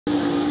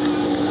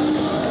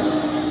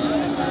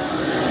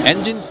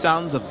Engine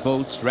sounds of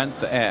boats rent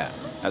the air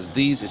as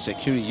these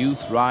Itsekiri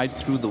youth ride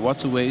through the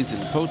waterways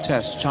in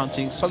protest,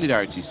 chanting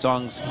solidarity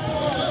songs,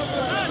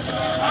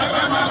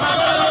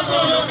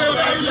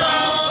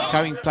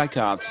 carrying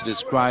placards to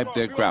describe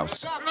their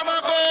grouse.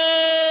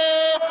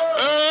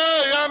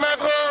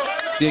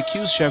 They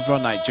accuse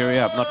Chevron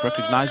Nigeria of not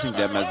recognizing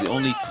them as the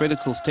only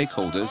critical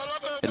stakeholders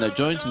in a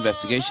joint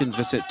investigation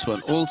visit to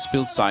an oil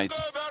spill site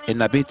in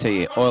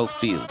Nabeteye oil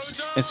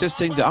fields,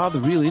 insisting they are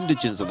the real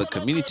indigents of the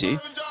community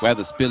where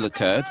the spill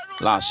occurred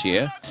last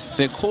year.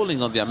 They're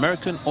calling on the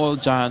American oil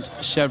giant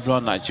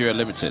Chevron Nigeria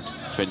Limited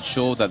to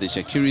ensure that the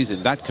Itsekiris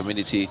in that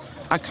community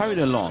are carried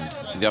along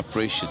in the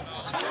operation.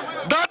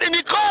 That in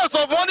the course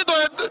of wanting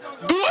to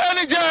do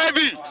any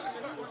JIV,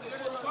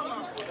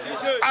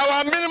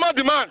 our minimum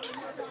demand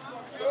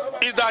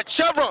is that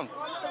Chevron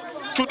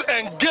should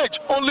engage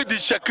only the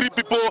Itsekiri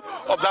people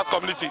of that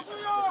community.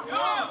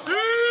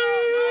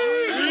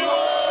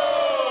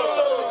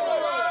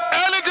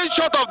 Anything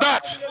short of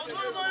that,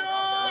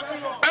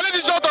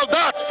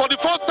 for the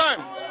first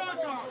time,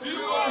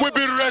 will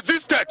be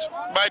resisted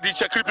by the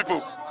Itsekiri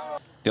people.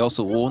 They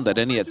also warn that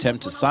any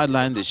attempt to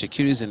sideline the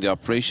Itsekiris in the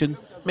operation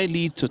may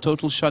lead to a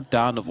total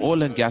shutdown of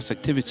oil and gas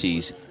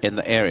activities in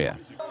the area.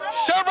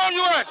 Chevron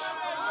US,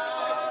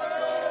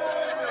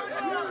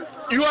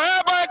 you are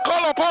hereby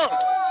called upon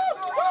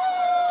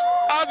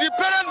as the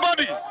parent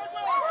body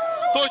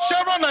to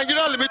Chevron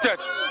Nigeria Limited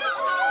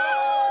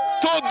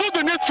to do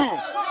the needful.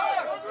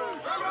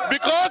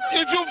 Because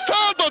if you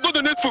fail to do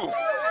the needful,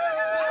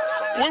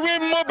 we will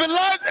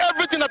mobilize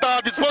everything at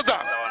our disposal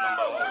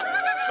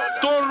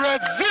to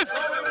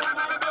resist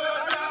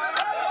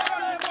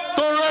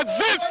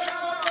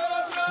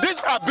this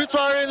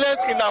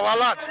arbitrariness in our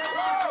land,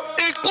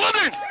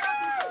 including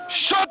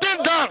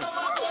shutting down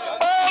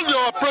all the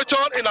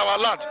operation in our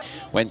land.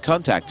 When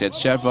contacted,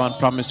 Chevron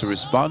promised to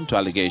respond to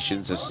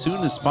allegations as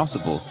soon as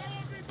possible,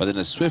 but in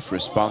a swift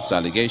response to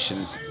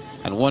allegations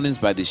and warnings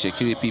by the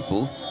Itsekiri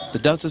people, the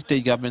Delta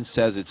State government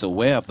says it's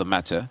aware of the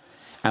matter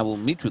and will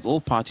meet with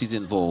all parties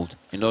involved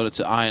in order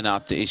to iron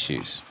out the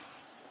issues.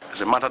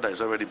 It's a matter that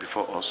is already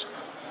before us.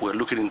 We're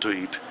looking into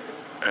it,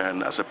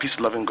 and as a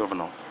peace-loving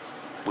governor,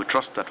 we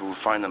trust that we will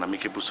find an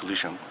amicable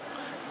solution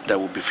that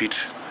will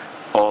befit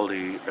all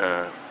the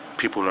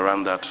people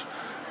around that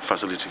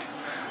facility.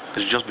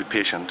 Let's just be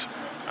patient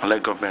and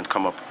let government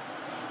come up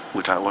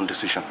with our own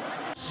decision.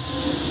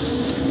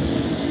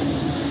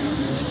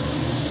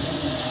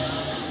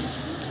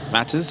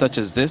 Matters such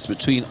as this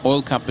between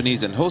oil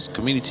companies and host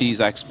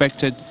communities are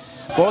expected,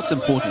 but what's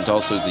important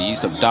also is the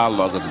use of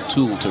dialogue as a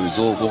tool to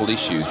resolve all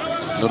issues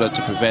in order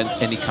to prevent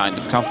any kind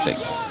of conflict.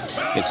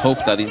 It's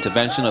hoped that the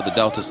intervention of the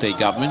Delta State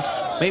government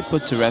may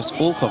put to rest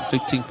all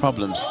conflicting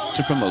problems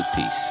to promote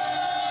peace.